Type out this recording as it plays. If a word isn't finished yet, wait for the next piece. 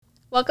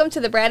Welcome to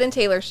the Brad and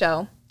Taylor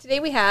Show.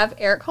 Today we have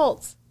Eric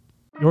Holz.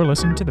 You're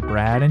listening to the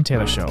Brad and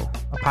Taylor Show,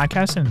 a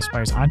podcast that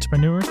inspires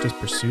entrepreneurs to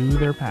pursue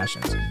their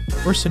passions.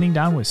 We're sitting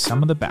down with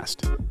some of the best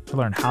to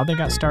learn how they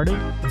got started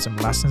and some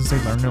lessons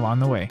they learned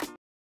along the way.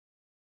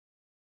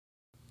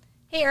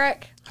 Hey,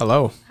 Eric.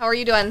 Hello. How are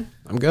you doing?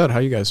 I'm good. How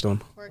you guys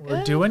doing?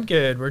 We're doing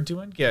good. We're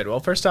doing good. Well,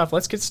 first off,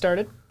 let's get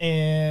started.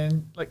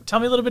 And tell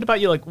me a little bit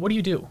about you. What do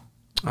you do?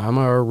 I'm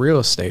a real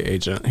estate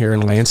agent here in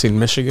Lansing,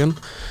 Michigan.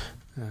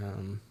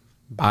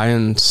 Buy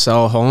and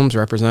sell homes,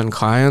 representing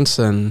clients,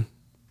 and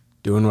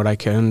doing what I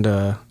can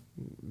to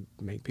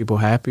make people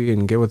happy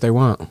and get what they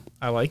want.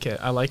 I like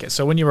it.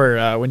 So when you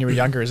were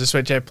younger, is this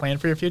what you had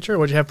planned for your future?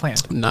 What did you have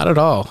planned? Not at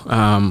all.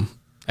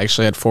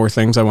 Actually, I had 4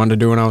 things I wanted to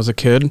do when I was a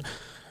kid.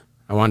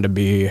 I wanted to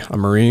be a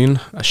Marine,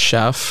 a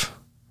chef,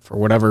 for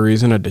whatever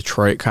reason, a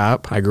Detroit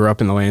cop. I grew up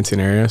in the Lansing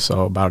area,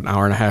 so about an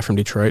hour and a half from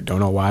Detroit. Don't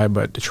know why,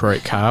 but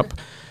Detroit cop.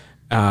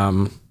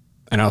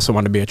 And I also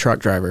wanted to be a truck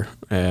driver,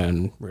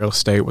 and real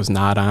estate was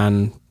not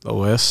on the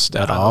list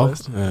at all.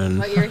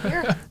 But you're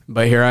here.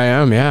 But here I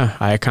am, yeah.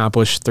 I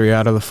accomplished 3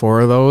 out of the 4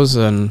 of those,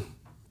 and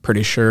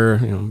pretty sure,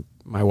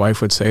 my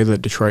wife would say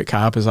that Detroit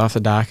cop is off the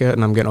docket,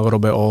 and I'm getting a little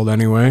bit old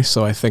anyway,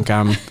 so I think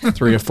I'm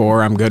 3 or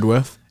 4 I'm good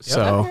with. Yep.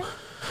 So, okay.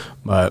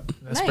 But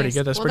that's nice. Pretty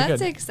good.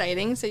 That's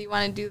exciting. So you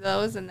want to do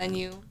those, and then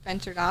you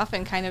ventured off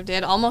and kind of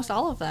did almost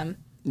all of them.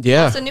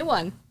 Yeah. That's a new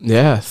one.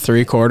 Yeah,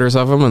 3/4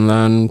 of them, and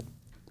then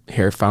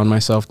here found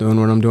myself doing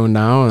what I'm doing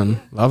now and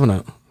loving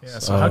it. Yeah.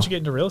 So how'd you get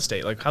into real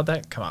estate? How'd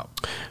that come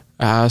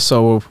out?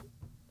 So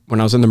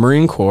when I was in the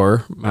Marine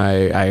Corps,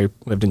 I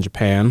lived in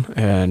Japan,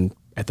 and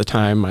at the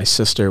time my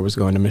sister was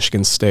going to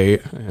Michigan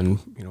State, and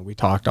we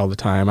talked all the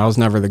time. I was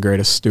never the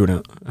greatest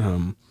student.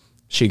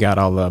 She got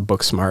all the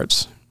book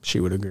smarts.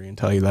 She would agree and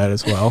tell you that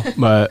as well.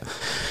 But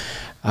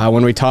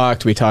when we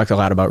talked a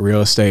lot about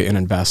real estate and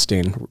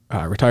investing,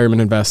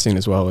 retirement investing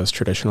as well as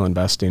traditional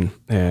investing,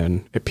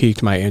 and it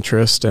piqued my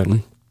interest,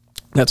 and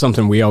that's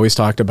something we always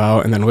talked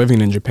about. And then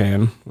living in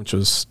Japan, which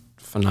was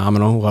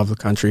phenomenal. Love the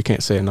country.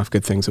 Can't say enough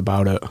good things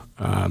about it.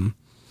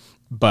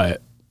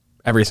 But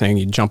everything,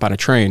 you jump on a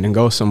train and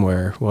go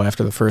somewhere. Well,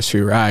 after the first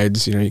few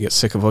rides, you get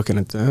sick of looking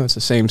at it's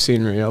the same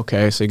scenery.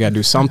 Okay, so you got to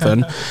do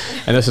something.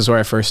 And this is where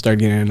I first started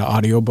getting into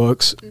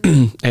audiobooks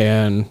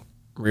and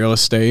real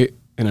estate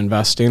and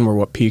investing were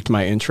what piqued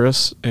my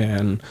interest.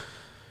 And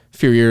a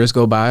few years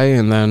go by,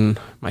 and then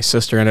my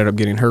sister ended up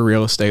getting her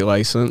real estate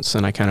license,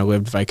 and I kind of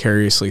lived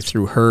vicariously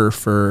through her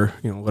for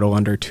a little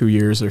under 2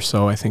 years or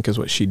so, I think is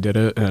what she did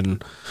it.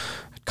 And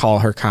I'd call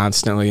her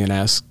constantly and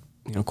ask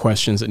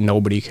questions that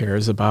nobody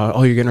cares about.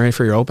 Oh, you're getting ready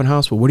for your open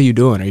house? Well, what are you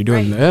doing? Are you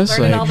doing this?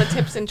 Learning all the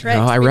tips and tricks.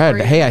 I read,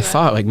 hey, I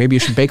thought maybe you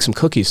should bake some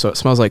cookies so it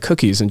smells like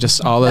cookies, and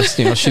just all this.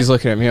 She's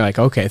looking at me like,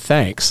 okay,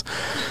 thanks.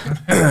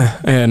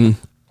 And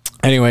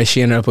anyway,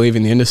 she ended up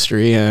leaving the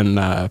industry,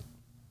 and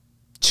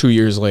 2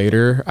 years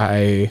later,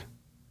 I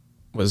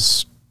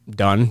was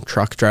done.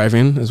 Truck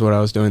driving is what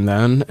I was doing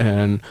then,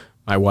 and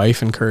my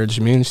wife encouraged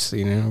me, and she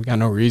said, we got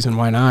no reason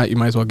why not. You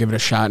might as well give it a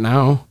shot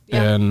now.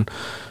 Yeah. And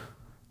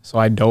so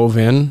I dove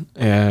in,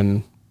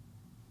 and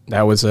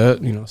that was it,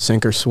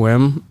 sink or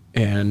swim.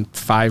 And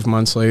 5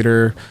 months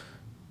later,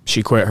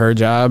 she quit her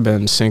job,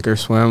 and sink or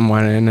swim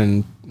went in,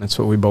 and that's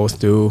what we both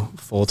do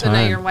full time.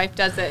 So now your wife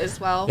does it as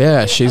well?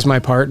 Yeah, she's my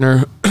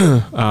partner.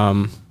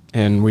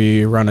 And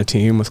we run a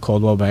team with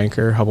Coldwell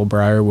banker, Hubbell,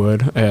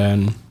 BriarWood.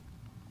 And,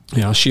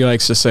 she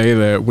likes to say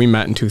that we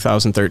met in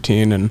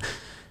 2013, and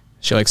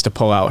she likes to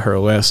pull out her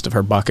list of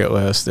her bucket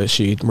list that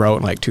she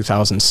wrote in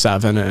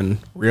 2007, and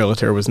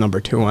realtor was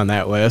number 2 on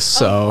that list.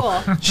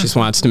 So cool. She just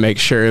wants to make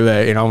sure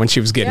that, when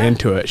she was getting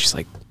into it, she's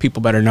like, people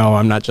better know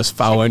I'm not just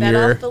following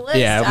your, off the list.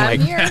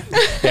 I'm here.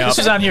 Yeah, this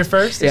was on here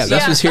first. Yeah,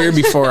 this was here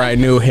before I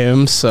knew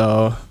him.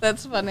 So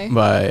that's funny.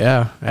 But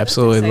yeah,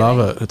 absolutely love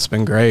it. It's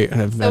been great.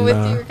 With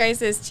your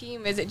guys'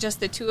 team, is it just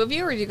the 2 of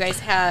you, or do you guys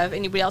have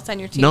anybody else on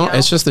your team? No, now?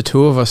 it's just the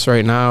 2 of us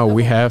right now. Okay.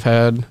 We have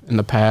had in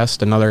the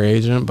past another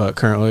agent, but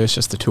currently it's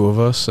just the 2 of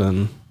us.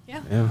 And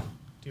yeah. Do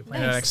you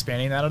plan on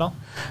expanding that at all?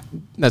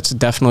 That's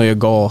definitely a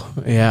goal.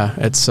 Yeah,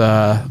 it's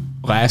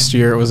last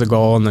year it was a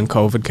goal, and then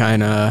COVID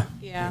kind of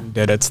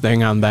did its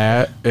thing on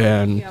that.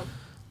 And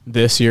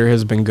this year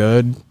has been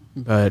good,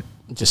 but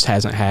it just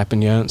hasn't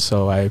happened yet.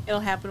 So it'll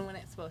happen when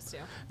it's supposed to.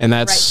 And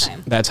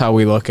that's how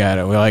we look at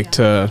it. We like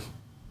to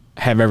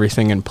have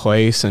everything in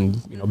place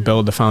and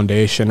build the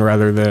foundation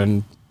rather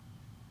than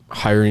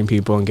hiring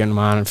people and getting them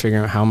on and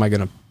figuring out how am I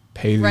going to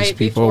pay these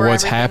people,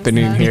 what's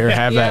happening here,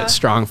 have that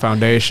strong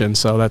foundation.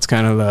 So that's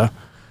kind of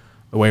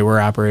the way we're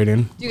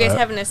operating. Do you guys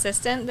have an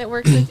assistant that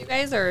works with you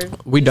guys, or?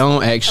 We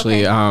don't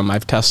actually. Okay.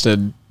 I've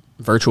tested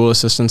virtual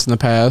assistants in the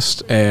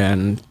past,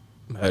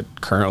 but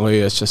currently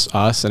it's just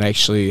us. And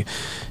actually,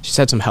 she's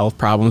had some health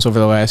problems over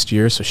the last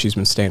year, so she's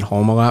been staying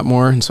home a lot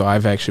more. And so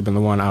I've actually been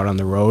the one out on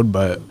the road,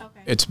 but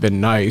it's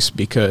been nice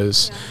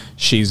because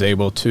she's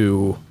able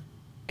to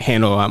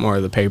handle a lot more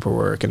of the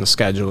paperwork and the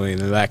scheduling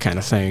and that kind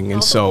of thing.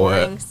 And so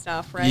boring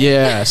stuff, right?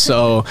 Yeah,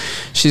 so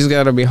she's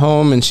got to be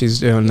home and she's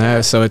doing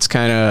that, so it's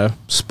kind of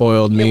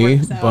spoiled me.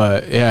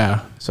 But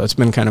yeah, So it's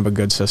been kind of a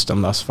good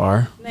system thus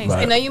far. Nice.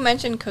 I know you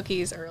mentioned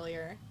cookies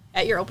earlier.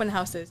 At your open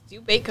houses, do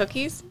you bake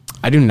cookies?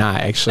 I do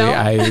not, actually.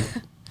 No?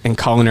 In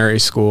culinary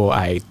school,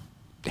 I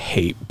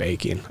hate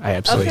baking. I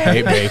absolutely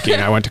hate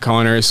baking. I went to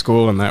culinary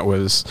school, and that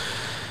was...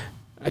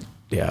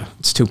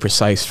 it's too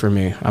precise for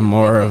me. I'm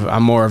more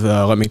of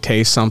the let me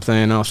taste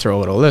something. I'll throw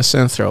a little this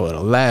in, throw a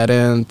little that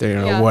in,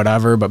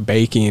 whatever. But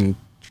baking,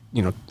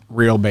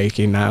 real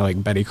baking, not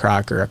like Betty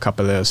Crocker, a cup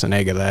of this, an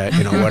egg of that,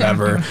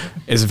 whatever,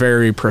 is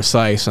very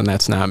precise, and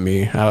that's not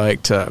me. I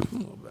like to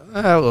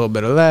a little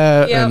bit of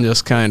that and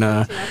just kind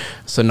of.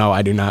 So no,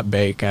 I do not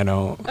bake. I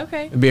don't.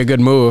 Okay. It'd be a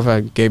good move.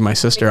 I gave my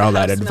sister all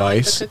that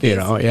advice.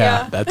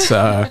 That's.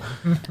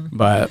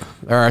 But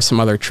there are some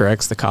other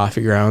tricks, the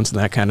coffee grounds and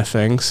that kind of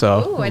thing.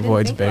 So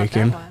avoids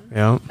baking.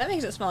 Yeah. That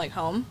makes it smell like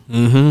home.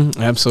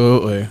 Mm-hmm.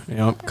 Absolutely.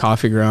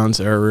 Coffee grounds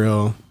are a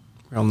real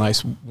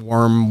nice,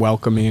 warm,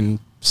 welcoming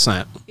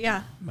scent.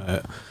 Yeah.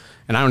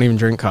 And I don't even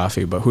drink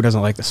coffee, but who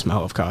doesn't like the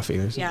smell of coffee?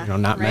 There's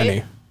not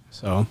many.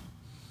 So.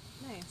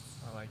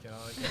 I like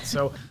it.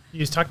 So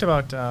you talked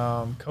about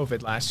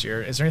COVID last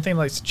year. Is there anything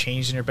that's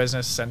changed in your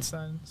business since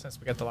then? Since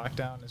we got the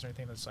lockdown, is there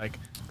anything that's like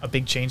a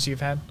big change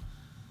you've had?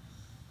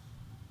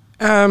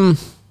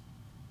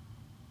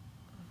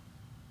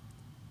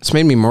 It's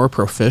made me more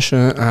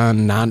proficient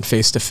on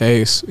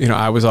non-face-to-face.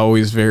 I was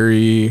always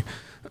very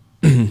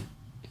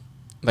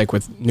like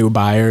with new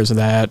buyers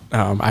that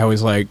I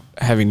always like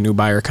having new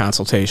buyer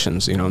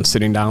consultations, and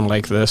sitting down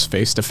like this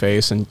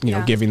face-to-face and,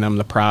 giving them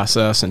the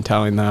process and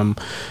telling them,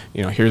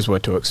 here's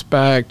what to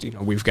expect.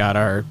 We've got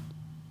our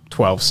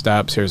 12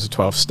 steps. Here's the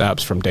 12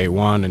 steps from day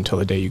one until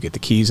the day you get the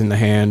keys in the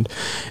hand.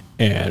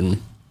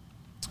 And,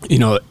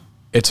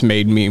 it's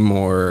made me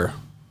more...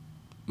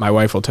 My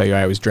wife will tell you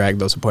I always drag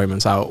those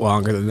appointments out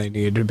longer than they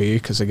needed to be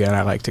because, again,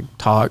 I like to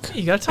talk.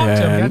 You got to talk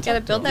to them. You got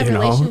to build that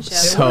relationship.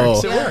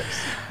 It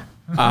works.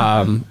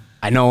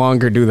 I no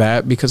longer do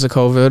that because of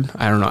COVID.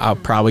 I don't know. I'll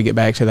probably get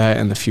back to that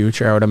in the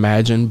future, I would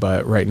imagine.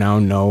 But right now,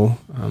 no.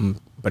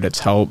 But it's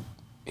helped.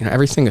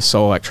 Everything is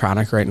so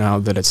electronic right now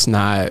that it's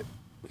not...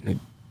 the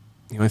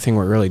only thing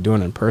we're really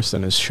doing in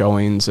person is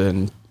showings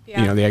and,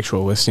 the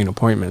actual listing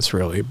appointments,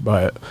 really.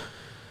 But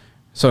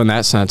so in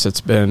that sense, it's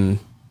been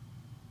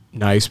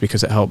nice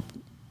because it helped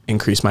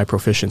increase my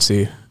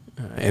proficiency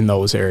in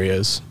those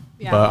areas.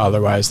 Yeah. But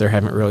otherwise, there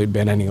haven't really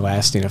been any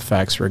lasting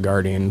effects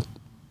regarding,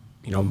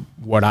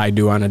 what I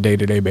do on a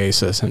day-to-day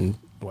basis and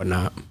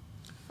whatnot.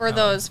 For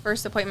those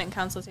first appointment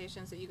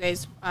consultations that you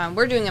guys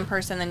were doing in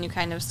person, then you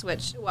kind of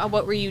switched.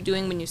 What were you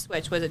doing when you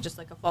switched? Was it just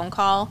like a phone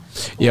call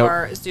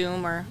or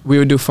Zoom? Or we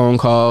would do phone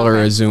call or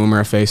a Zoom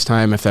or a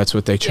FaceTime if that's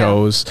what they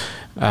chose.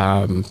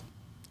 I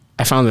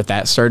found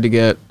that started to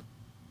get,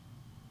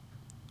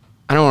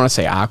 I don't want to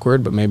say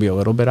awkward, but maybe a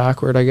little bit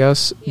awkward, I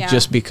guess. Yeah.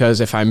 Just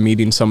because if I'm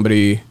meeting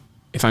somebody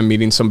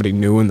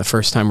new and the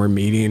first time we're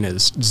meeting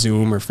is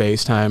Zoom or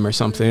FaceTime or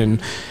something,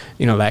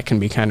 that can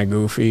be kind of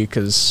goofy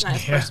because not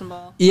as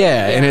personable.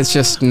 Yeah, and it's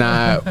just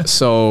not.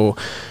 So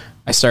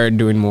I started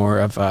doing more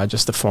of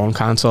just the phone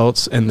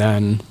consults, and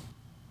then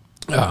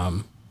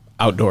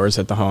outdoors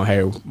at the home.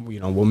 Hey,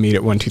 we'll meet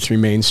at 123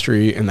 Main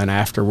Street, and then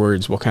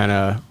afterwards we'll kind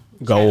of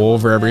go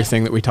over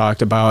everything that we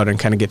talked about and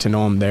kind of get to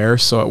know them there.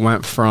 So it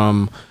went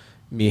from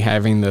me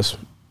having this,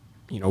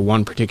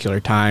 one particular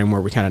time where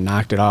we kind of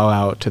knocked it all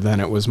out to then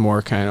it was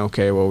more kind of,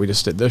 okay, well, we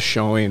just did this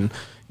showing,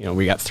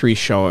 we got 3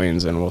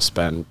 showings and we'll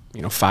spend,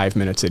 5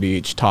 minutes at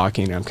each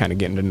talking. I'm kind of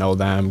getting to know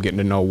them, getting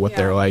to know what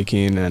they're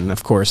liking. And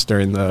of course,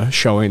 during the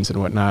showings and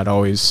whatnot,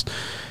 always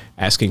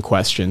asking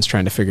questions,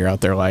 trying to figure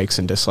out their likes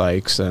and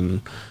dislikes.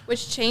 And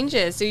which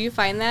changes? Do you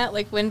find that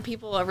like when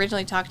people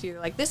originally talk to you,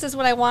 like, this is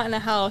what I want in a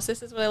house,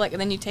 this is what I like, and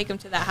then you take them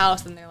to that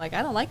house and they're like,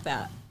 I don't like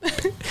that.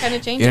 Kind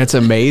of changes. And it's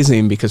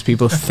amazing because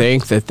people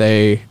think that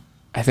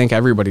I think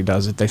everybody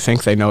does it. They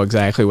think they know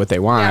exactly what they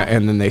want,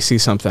 and then they see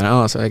something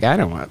else. Like, I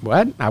don't want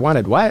what? I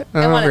wanted what?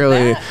 I don't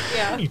really. That.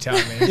 Yeah. You tell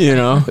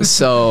me.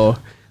 So,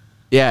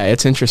 yeah,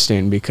 it's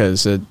interesting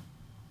because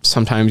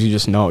sometimes you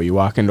just know. You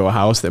walk into a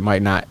house that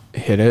might not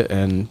hit it,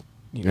 and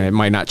it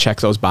might not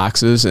check those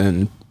boxes,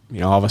 and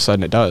all of a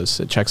sudden it does.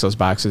 It checks those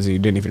boxes, and you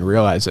didn't even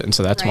realize it. And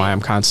so that's why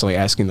I'm constantly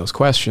asking those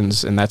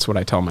questions, and that's what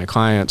I tell my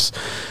clients.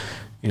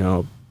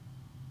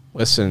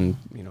 Listen,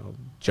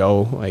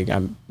 Joe, like,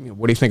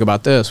 what do you think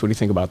about this? What do you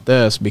think about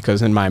this?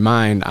 Because in my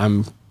mind,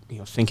 I'm,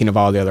 thinking of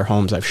all the other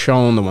homes I've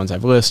shown, the ones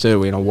I've listed,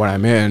 what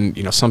I'm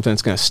in, something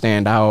that's going to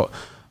stand out.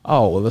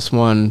 Oh, well, this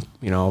one,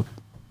 on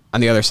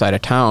the other side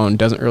of town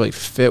doesn't really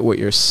fit what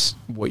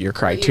your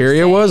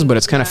criteria was, but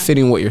it's kind of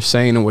fitting what you're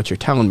saying and what you're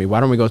telling me.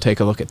 Why don't we go take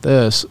a look at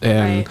this?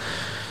 And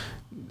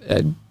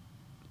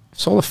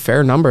sold a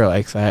fair number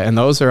like that. And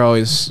those are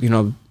always,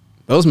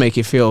 those make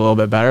you feel a little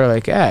bit better.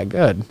 Like, yeah,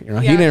 good. He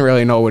didn't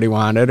really know what he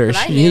wanted, or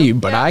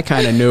but I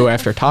kind of knew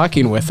after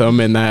talking with him.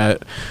 And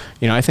that,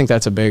 I think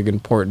that's a big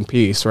important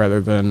piece rather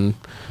than,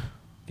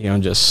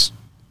 just,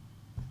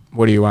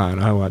 what do you want?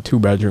 I want 2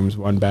 bedrooms,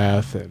 1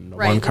 bath, and a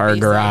 1-car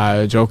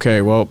garage.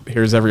 Okay, well,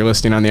 here's every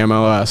listing on the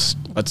MLS.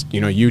 Let's,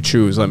 you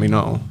choose. Let me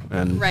know.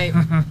 And do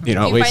you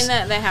find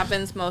that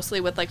happens mostly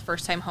with like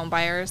first-time home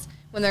buyers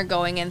when they're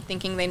going in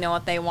thinking they know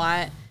what they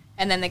want,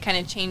 and then they kind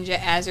of change it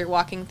as you're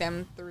walking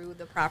them through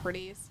the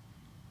properties?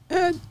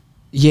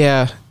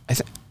 Yeah.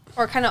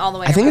 Or kind of all the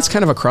way I think around? it's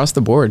kind of across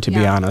the board, to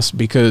be honest,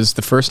 because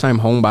the first-time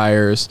home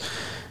buyers,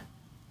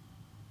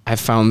 I've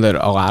found that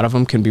a lot of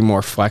them can be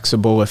more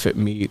flexible if it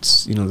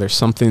meets, there's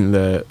something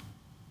that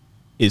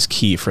is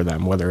key for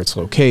them, whether it's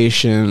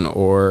location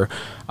or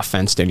a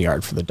fenced-in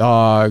yard for the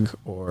dog,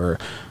 or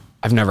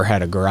I've never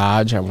had a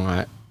garage. I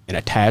want an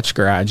attached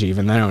garage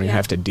even. Then I don't even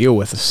have to deal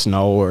with the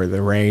snow or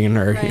the rain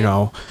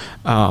or,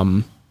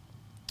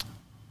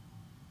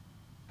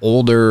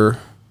 older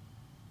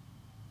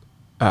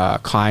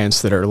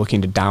clients that are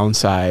looking to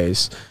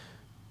downsize.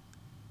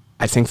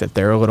 I think that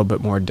they're a little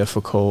bit more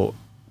difficult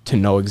to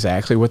know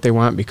exactly what they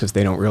want because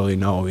they don't really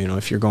know.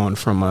 If you're going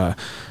from a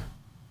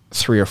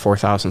 3,000 or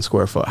 4,000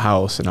 square foot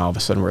house and all of a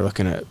sudden we're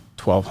looking at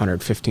 1,200,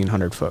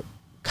 1,500 foot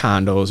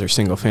condos or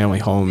single family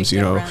homes,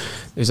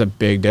 there's a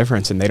big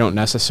difference, and they don't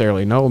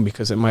necessarily know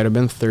because it might have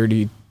been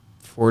 30,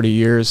 40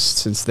 years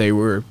since they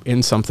were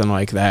in something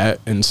like that.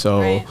 And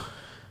so,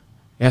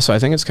 so I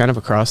think it's kind of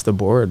across the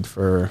board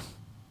for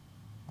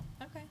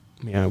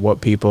what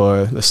people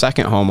are. The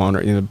second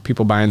homeowner,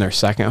 people buying their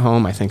second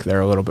home, I think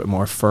they're a little bit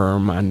more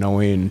firm on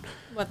knowing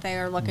what they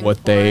are looking for.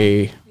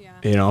 They,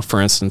 for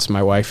instance,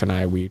 my wife and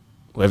I, we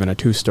live in a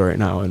 2-story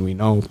now, and we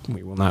know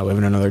we will not live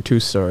in another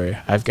 2-story.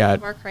 I've got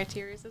more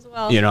criteria as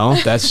well.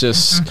 That's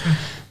just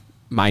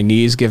my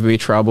knees give me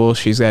trouble.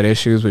 She's got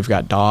issues. We've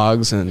got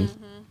dogs, and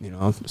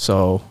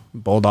so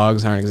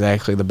bulldogs aren't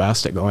exactly the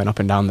best at going up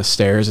and down the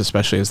stairs,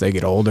 especially as they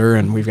get older.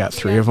 And we've got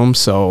 3 of them,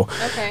 so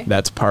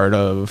that's part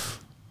of.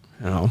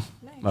 Nice.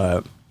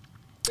 But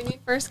when you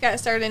first got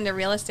started into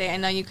real estate, I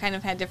know you kind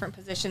of had different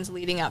positions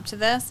leading up to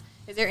this.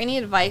 Is there any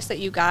advice that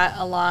you got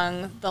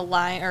along the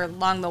line or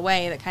along the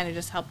way that kind of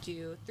just helped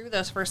you through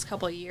those first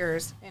couple of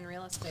years in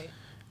real estate?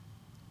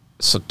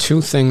 So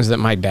 2 things that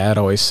my dad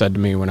always said to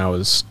me when I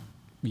was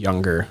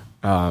younger.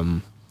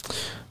 The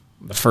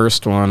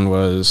first one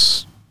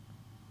was,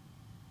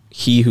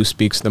 he who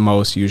speaks the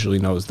most usually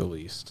knows the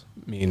least.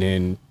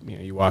 Meaning,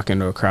 you walk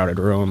into a crowded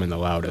room and the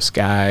loudest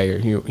guy or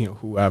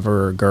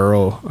whoever, or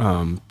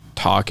girl,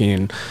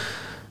 talking.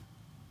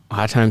 A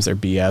lot of times they're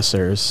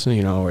BSers,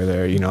 or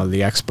they're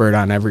the expert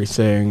on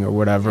everything or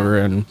whatever,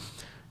 and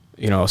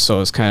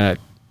so it's kind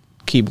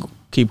of keep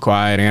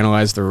quiet,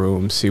 analyze the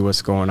room, see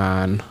what's going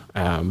on.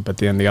 But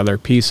then the other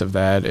piece of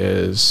that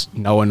is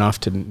know enough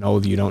to know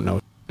that you don't know.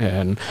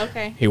 And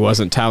he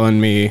wasn't telling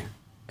me,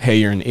 hey,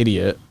 you're an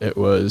idiot. It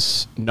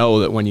was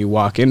know that when you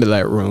walk into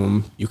that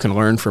room, you can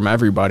learn from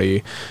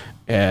everybody,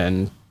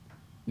 and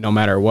no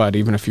matter what,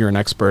 even if you're an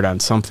expert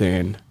on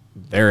something,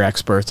 they're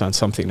experts on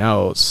something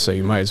else, so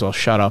you might as well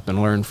shut up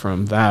and learn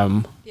from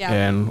them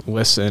and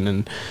listen.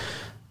 And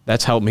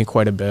that's helped me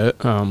quite a bit,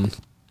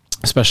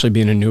 especially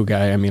being a new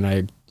guy. I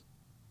mean,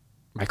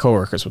 my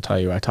coworkers will tell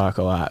you I talk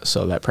a lot,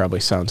 so that probably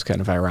sounds kind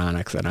of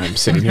ironic that I'm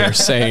sitting here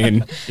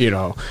saying,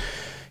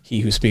 he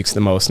who speaks the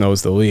most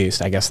knows the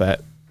least. I guess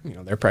that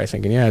they're probably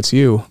thinking, yeah, it's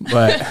you,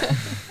 but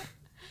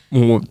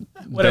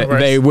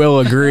they will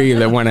agree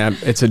that when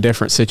it's a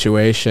different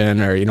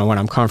situation, or, when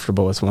I'm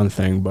comfortable, it's one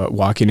thing, but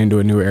walking into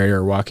a new area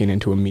or walking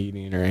into a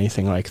meeting or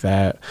anything like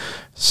that,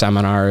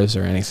 seminars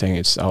or anything,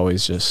 it's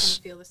always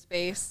just feel the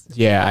space.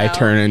 Yeah. I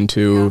turn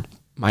into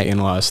my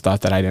in-laws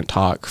thought that I didn't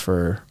talk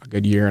for a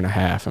good year and a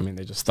half. I mean,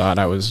 they just thought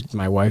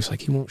my wife's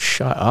like, he won't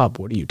shut up.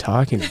 What are you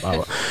talking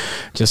about?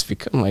 Just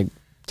become like,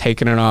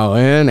 taking it all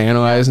in,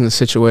 analyzing the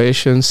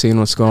situation, seeing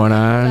what's going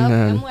on.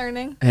 And I'm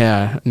learning.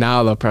 Yeah.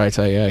 Now they'll probably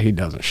tell you, he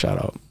doesn't shut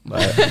up.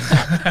 But,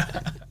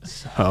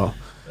 so.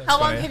 How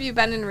long have you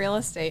been in real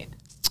estate?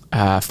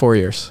 4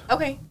 years.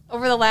 Okay.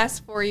 Over the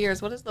last 4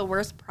 years, what is the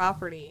worst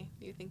property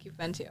you think you've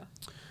been to?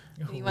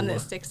 Anyone that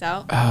sticks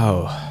out?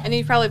 Oh. And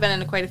you've probably been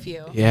in quite a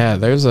few. Yeah,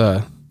 there's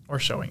a... Or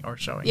showing.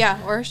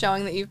 Yeah, or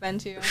showing that you've been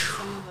to.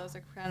 Some of those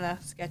are kind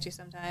of sketchy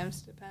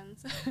sometimes.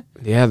 Depends.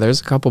 Yeah, there's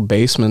a couple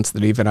basements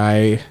that even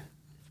I...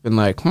 been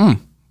like,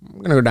 I'm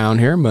gonna go down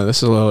here, but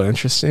this is a little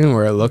interesting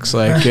where it looks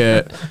like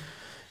it,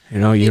 you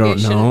Maybe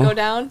don't know. Go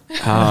down.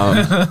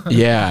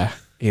 Yeah,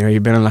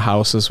 you've been in the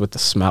houses with the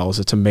smells.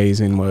 It's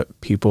amazing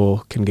what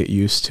people can get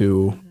used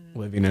to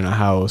living in a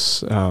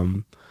house.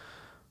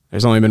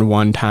 There's only been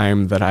one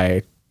time that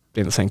I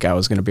didn't think I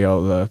was gonna be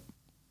able to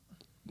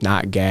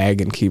not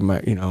gag and keep my,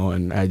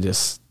 and I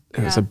just,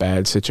 it was a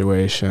bad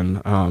situation.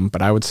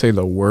 But I would say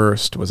the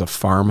worst was a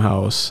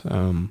farmhouse.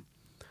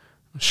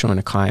 I was showing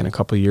a client a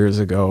couple of years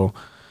ago,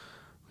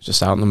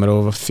 just out in the middle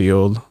of a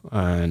field,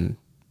 and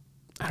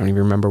I don't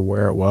even remember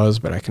where it was,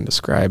 but I can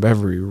describe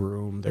every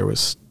room.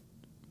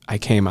 I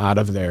came out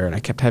of there and I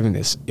kept having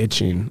this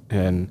itching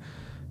and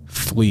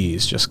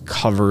fleas just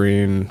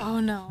covering,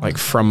 like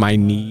from my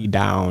knee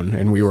down,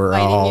 and we were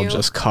all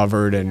just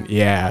covered. And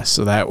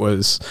so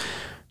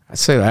I'd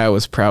say that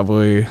was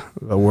probably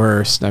the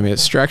worst. I mean,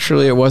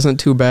 structurally it wasn't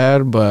too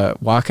bad,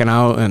 but walking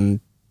out and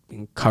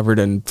covered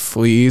in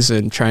fleas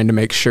and trying to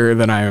make sure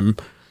that I'm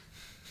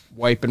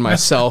wiping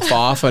myself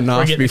off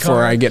enough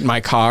before I get in my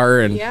car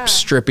and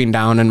stripping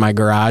down in my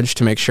garage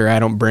to make sure I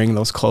don't bring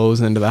those clothes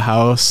into the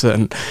house.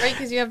 And right,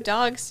 because you have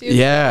dogs too.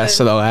 Yeah,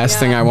 so the last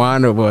thing I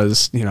wanted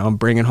was, you know,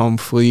 bringing home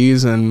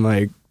fleas and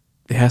like,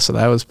 so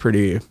that was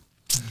pretty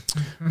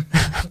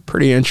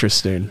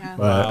interesting. Yeah,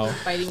 but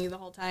biting you the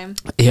whole time.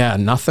 Yeah,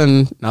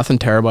 nothing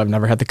terrible. I've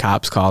never had the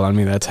cops call on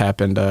me. That's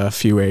happened to a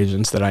few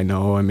agents that I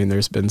know. I mean,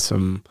 there's been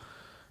some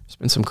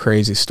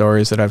crazy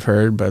stories that I've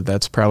heard, but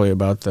that's probably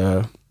about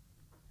the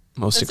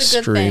most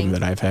extreme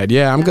that I've had.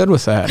 Yeah, I'm good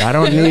with that. I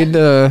don't need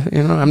to,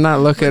 you know, I'm not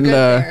looking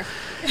to,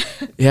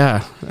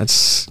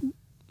 that's,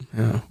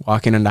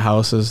 walking into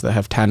houses that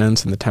have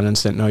tenants and the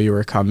tenants didn't know you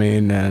were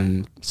coming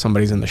and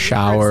somebody's in the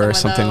shower or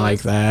something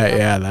like that.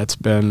 Yeah, that's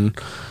been,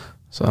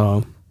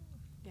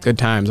 good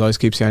times. Always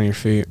keeps you on your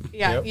feet.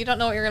 Yeah, you don't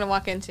know what you're going to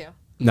walk into.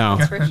 No,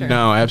 that's for sure.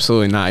 No,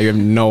 absolutely not. You have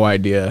no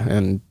idea.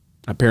 And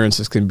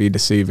appearances can be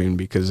deceiving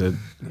because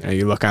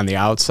you look on the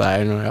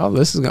outside and you're like, oh,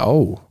 this is,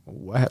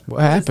 what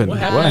happened? What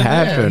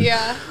happened?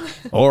 Yeah.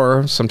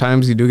 Or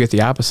sometimes you do get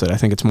the opposite. I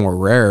think it's more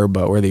rare,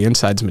 but where the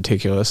inside's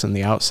meticulous and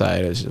the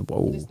outside is just,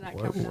 what's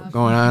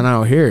going on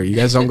out here? You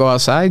guys don't go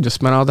outside? Just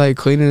spend all day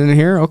cleaning in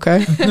here?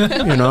 Okay.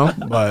 You know,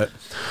 but.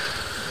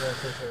 Yeah,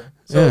 for sure.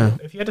 So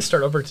if you had to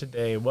start over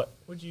today, what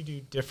would you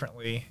do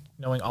differently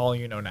knowing all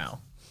you know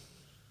now?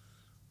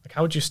 Like,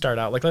 how would you start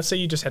out? Like, let's say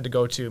you just had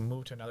to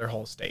move to another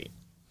whole state.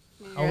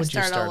 How would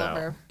you start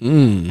out?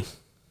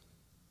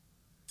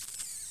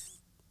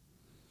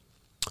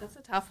 That's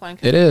a tough one.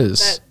 It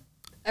is.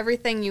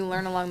 Everything you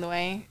learn along the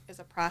way is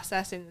a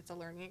process and it's a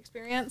learning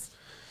experience.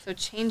 So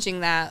changing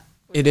that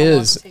would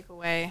take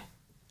away.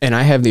 And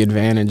I have the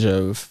advantage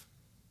of,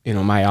 you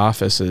know, my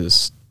office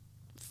is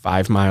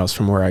 5 miles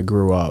from where I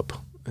grew up.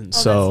 And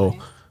so,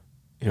 nice.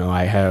 You know,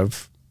 I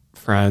have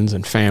friends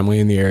and family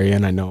in the area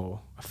and I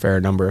know a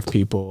fair number of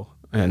people.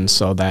 And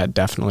so that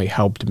definitely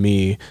helped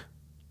me.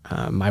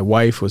 My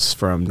wife was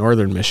from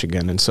northern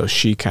Michigan, and so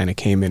she kind of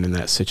came in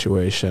that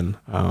situation.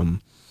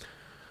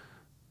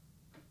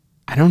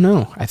 I don't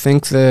know. I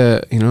think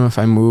that, you know, if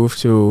I move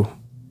to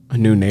a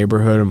new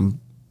neighborhood and,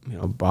 you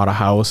know, bought a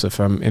house,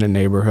 if I'm in a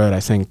neighborhood, I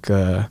think,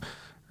 or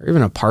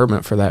even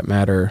apartment for that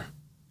matter,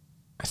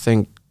 I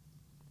think,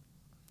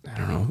 I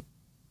don't know,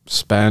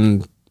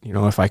 spend, you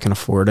know, if I can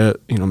afford it,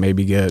 you know,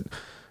 maybe get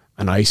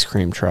an ice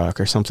cream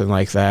truck or something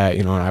like that,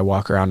 you know, and I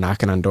walk around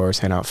knocking on doors,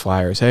 handing out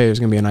flyers. Hey, there's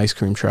going to be an ice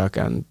cream truck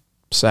on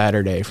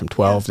Saturday from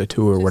 12 to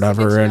 2 or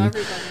whatever. And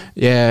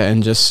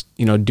and just,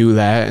 you know, do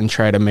that and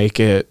try to make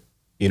it,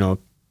 you know,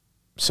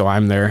 so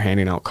I'm there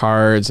handing out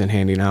cards and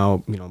handing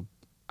out, you know,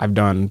 I've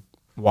done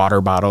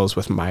water bottles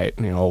with my,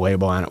 you know,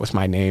 label on it with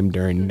my name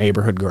during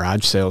neighborhood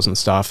garage sales and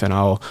stuff. And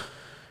I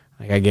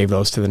gave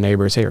those to the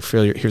neighbors. Hey,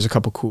 here's a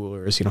couple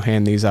coolers, you know,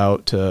 hand these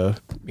out to,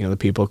 you know, the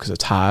people because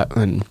it's hot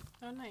and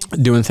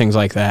doing things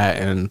like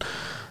that. And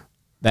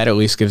that at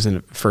least gives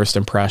a first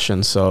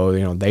impression. So,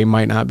 you know, they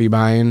might not be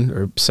buying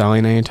or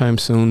selling anytime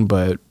soon,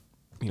 but,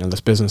 you know,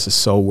 this business is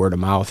so word of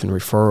mouth and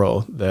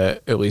referral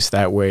that at least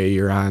that way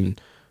you're on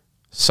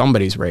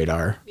somebody's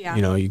radar. Yeah.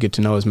 You know, you get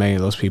to know as many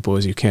of those people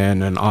as you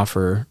can and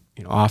offer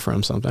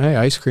them something. Hey,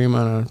 ice cream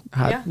on a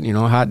hot, you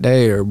know, hot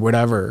day or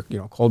whatever, you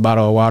know, cold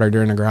bottle of water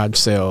during a garage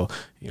sale.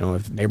 You know,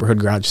 if neighborhood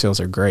garage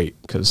sales are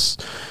great because,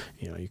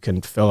 you know, you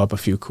can fill up a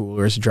few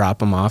coolers, drop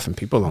them off, and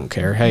people don't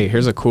care. Hey,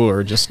 here's a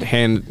cooler. Just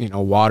hand, you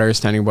know, waters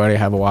to anybody.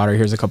 Have a water.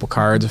 Here's a couple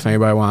cards if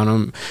anybody want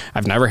them.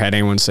 I've never had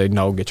anyone say,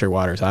 no, get your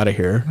waters out of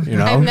here. You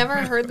know, I've never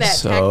heard that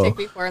tactic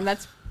before, and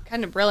that's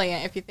kind of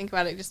brilliant if you think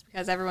about it, just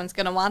because everyone's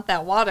going to want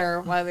that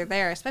water while they're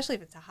there, especially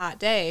if it's a hot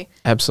day.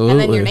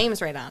 Absolutely. And then your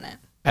name's right on it.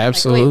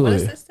 Absolutely. Like, wait, what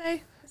does this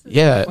say?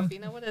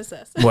 What is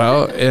this?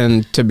 Well,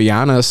 and to be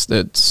honest,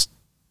 it's,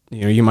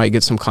 you know, you might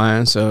get some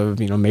clients of,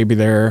 you know, maybe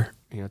they're,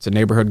 you know, it's a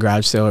neighborhood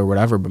garage sale or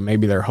whatever, but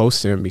maybe they're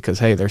hosting it because,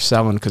 hey, they're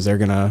selling because they're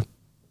going to,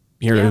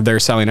 you know, they're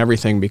selling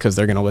everything because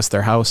they're going to list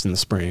their house in the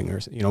spring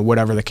or, you know,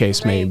 whatever the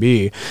case may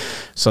be.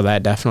 So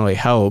that definitely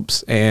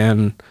helps.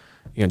 And,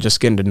 you know, just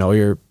getting to know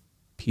your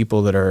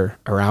people that are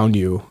around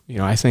you, you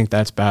know, I think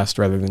that's best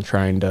rather than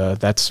trying to,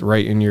 that's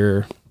right in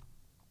your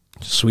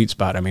sweet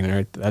spot. I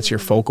mean, that's your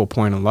focal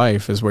point in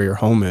life is where your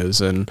home is.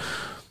 And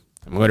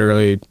I'm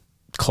literally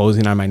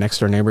closing on my next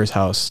door neighbor's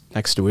house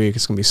next week.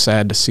 It's going to be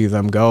sad to see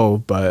them go,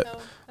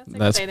 but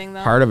that's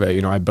part of it.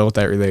 You know, I built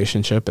that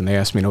relationship and they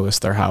asked me to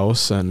list their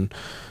house and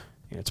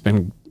you know, it's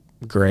been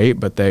great,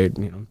 but they,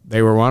 you know,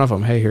 they were one of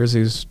them. Hey, here's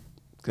this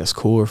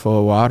cooler full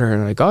of water.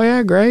 And I'm like, oh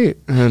yeah, great.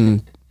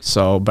 And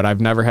so, but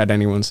I've never had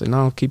anyone say,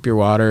 no, keep your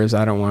waters.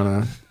 I don't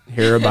want to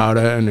hear about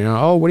it. And, you know,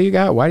 oh, what do you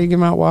got? Why do you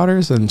give out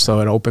waters? And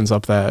so it opens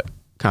up that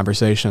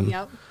conversation.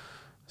 Yep.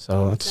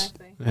 So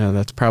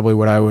that's probably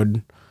what I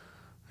would,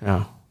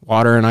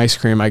 water and ice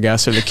cream, I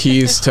guess, are the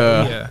keys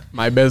to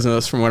my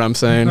business from what I'm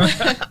saying.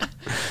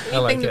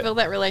 Anything to build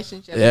that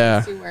relationship. Yeah.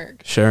 To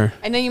work. Sure.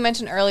 I know you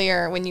mentioned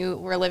earlier when you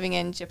were living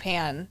in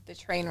Japan, the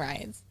train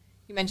rides.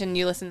 You mentioned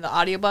you listened to the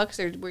audiobooks,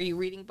 or were you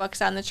reading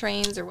books on the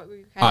trains, or what were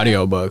you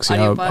audiobooks,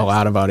 a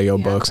lot of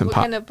audiobooks. And what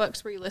kind of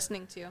books were you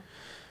listening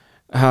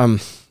to?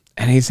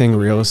 anything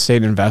real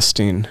estate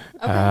investing.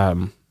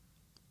 Okay.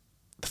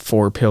 The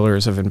 4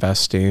 pillars of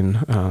investing,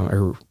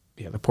 the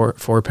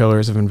 4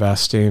 pillars of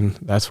investing.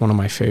 That's one of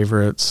my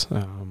favorites.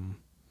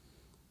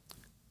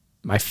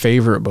 My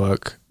favorite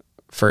book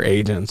for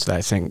agents that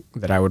I think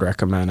that I would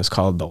recommend is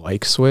called The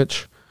Like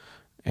Switch.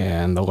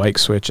 And The Like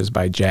Switch is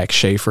by Jack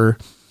Schaefer.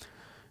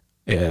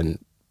 And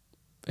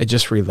it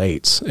just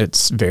relates.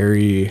 It's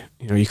very,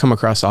 you come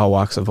across all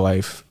walks of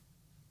life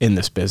in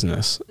this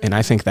business. And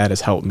I think that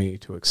has helped me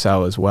to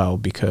excel as well,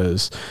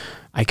 because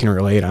I can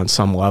relate on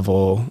some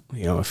level.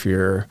 If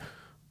you're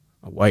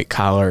a white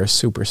collar,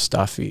 super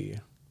stuffy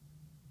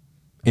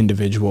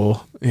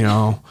individual,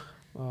 well,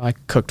 I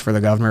cooked for the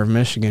governor of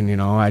Michigan,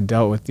 I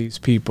dealt with these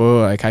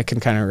people. Like, I can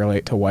kind of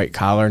relate to white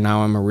collar.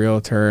 Now I'm a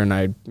realtor and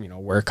I,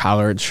 wear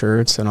collared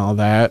shirts and all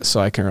that. So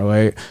I can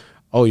relate.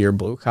 Oh, you're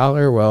blue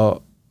collar?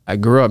 Well, I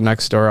grew up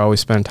next door, always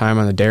spent time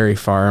on the dairy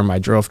farm. I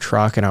drove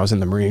truck and I was in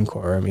the Marine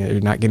Corps. I mean,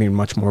 you're not getting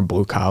much more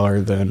blue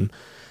collar than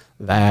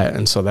that.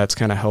 And so that's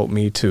kind of helped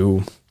me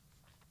to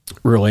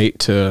relate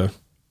to,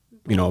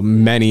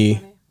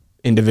 many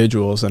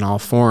individuals in all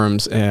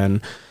forms.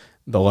 And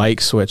The Like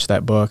Switch,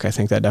 that book, I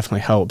think that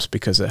definitely helps,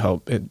 because it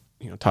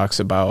talks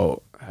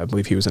about, I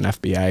believe he was an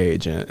FBI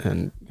agent,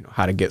 and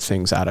how to get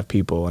things out of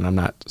people. And I'm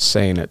not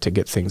saying it to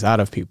get things out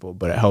of people,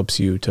 but it helps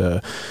you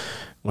to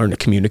learn to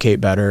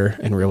communicate better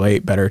and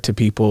relate better to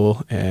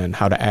people, and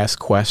how to ask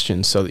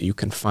questions so that you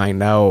can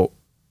find out,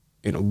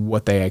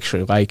 what they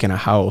actually like in a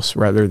house,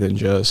 rather than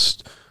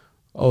just,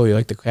 oh, you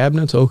like the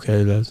cabinets?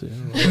 Okay, that's it.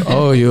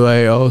 Oh, you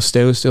like,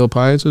 stainless steel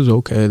appliances?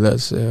 Okay,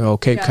 that's it.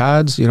 Okay, yeah.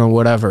 Cods,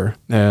 whatever.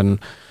 And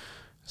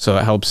so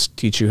it helps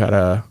teach you how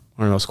to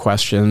learn those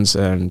questions.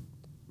 And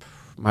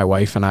my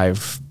wife and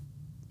I've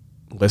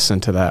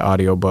listened to that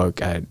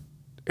audiobook at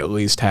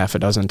least half a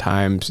dozen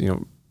times,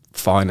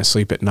 falling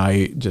asleep at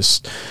night,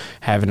 just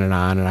having it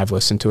on. And I've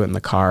listened to it in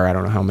the car, I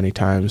don't know how many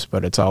times,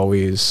 but it's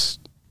always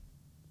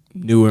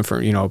new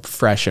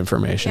fresh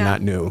information,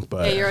 not new,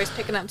 but yeah, you're always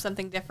picking up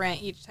something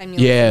different each time you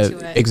listen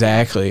to it.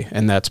 Exactly.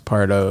 And that's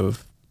part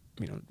of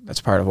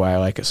why I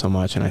like it so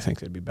much. And I think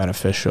it'd be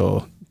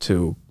beneficial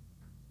to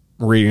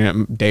reading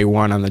it day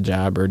one on the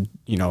job, or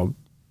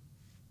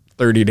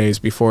 30 days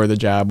before the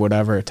job,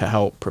 whatever, to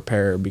help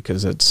prepare,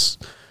 because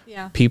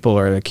people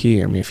are the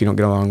key. I mean, if you don't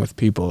get along with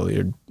people,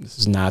 this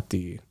is not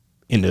the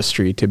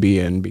industry to be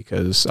in,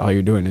 because all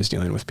you're doing is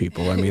dealing with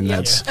people. I mean,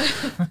 that's,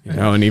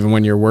 and even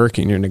when you're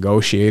working, you're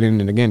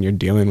negotiating, and again, you're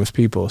dealing with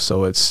people.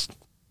 So it's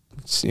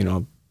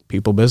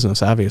people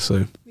business,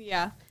 obviously.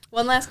 Yeah.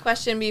 One last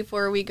question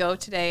before we go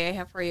today I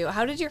have for you.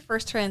 How did your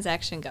first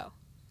transaction go?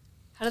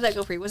 How did that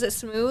go for you? Was it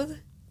smooth?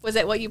 Was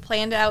it what you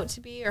planned it out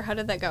to be, or how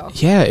did that go?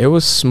 Yeah, it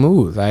was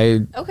smooth.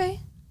 I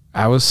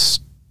was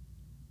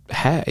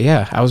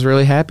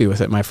really happy with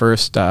it. My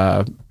first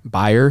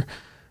buyer,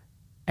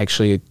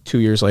 actually 2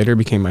 years later,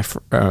 became my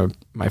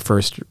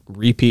first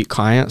repeat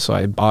client. So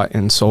I bought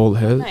and sold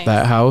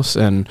that house,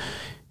 and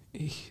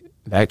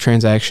that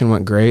transaction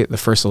went great. The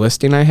first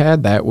listing I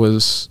had, that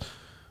was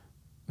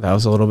a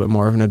little bit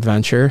more of an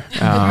adventure.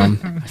 I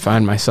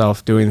find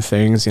myself doing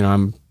things, it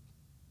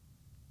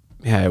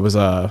was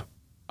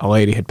a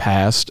lady had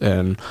passed,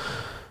 and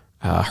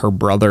her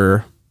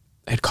brother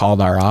had called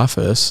our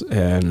office,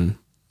 and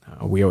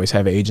we always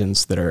have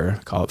agents that are,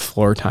 call it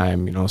floor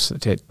time, so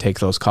to take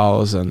those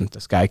calls. And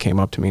this guy came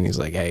up to me and he's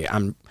like, "Hey,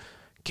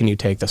 can you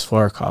take this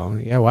floor call?"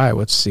 Yeah, why?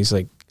 He's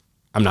like,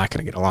 "I'm not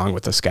going to get along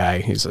with this guy."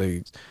 He's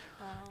like,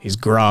 he's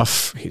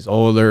gruff, he's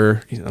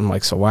older. I'm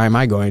like, "So why am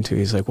I going to?"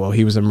 He's like, "Well,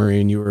 he was a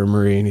Marine, you were a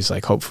Marine." He's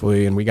like,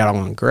 "Hopefully," and we got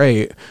along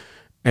great.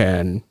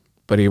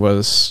 But he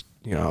was,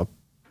 it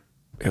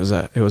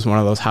was one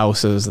of those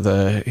houses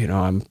that,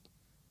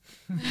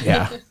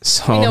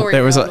 so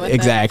there was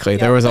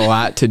there was a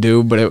lot to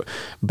do, but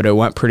it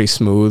went pretty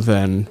smooth.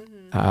 And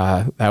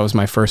that was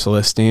my first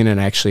listing. And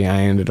actually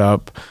I ended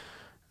up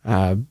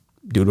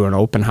due to an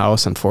open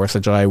house on 4th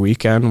of July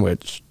weekend,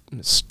 which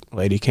this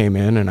lady came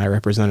in and I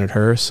represented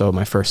her. So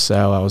my first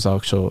sale, I was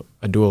actually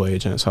a dual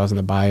agent, so I was on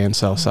the buy and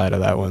sell side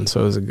of that one.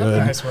 So it was a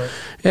good,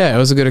 it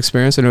was a good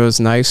experience, and it was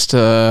nice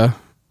to.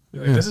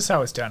 This is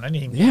how it's done. I'm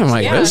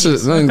like, this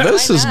is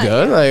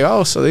good.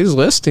 Like, so these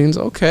listings,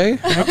 okay,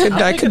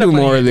 I could do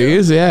more of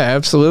these. Yeah,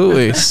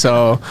 absolutely.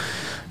 So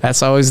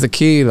that's always the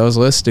key, those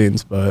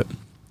listings. But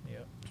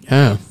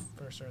yeah,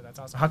 for sure, that's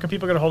awesome. How can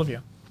people get a hold of you?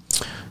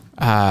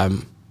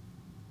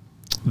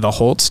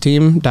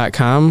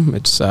 theholzteam.com.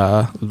 It's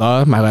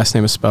my last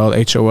name is spelled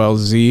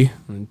HOLZ,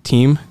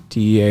 team,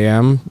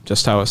 TEAM,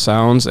 just how it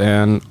sounds,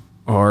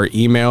 or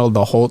email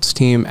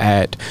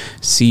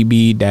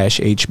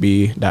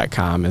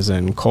theholzteam@cb-hb.com, as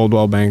in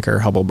Coldwell Banker,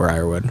 Hubbell,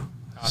 BriarWood.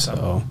 Awesome.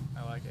 So,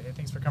 I like it. Hey,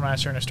 thanks for coming out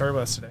and sharing a story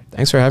with us today.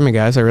 Thanks for having me,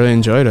 guys. I really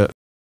enjoyed it.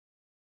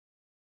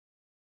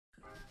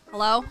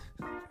 Hello?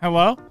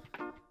 Are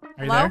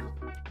you there?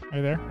 Are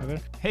you there?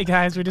 Hey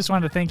guys, we just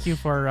wanted to thank you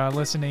for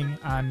listening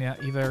on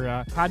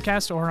either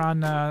podcast or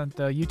on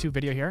the YouTube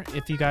video here.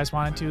 If you guys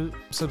wanted to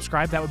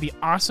subscribe, that would be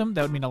awesome.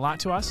 That would mean a lot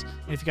to us.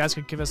 And if you guys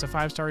could give us a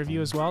 5-star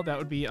review as well, that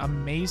would be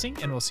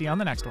amazing. And we'll see you on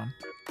the next one.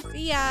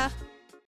 See ya.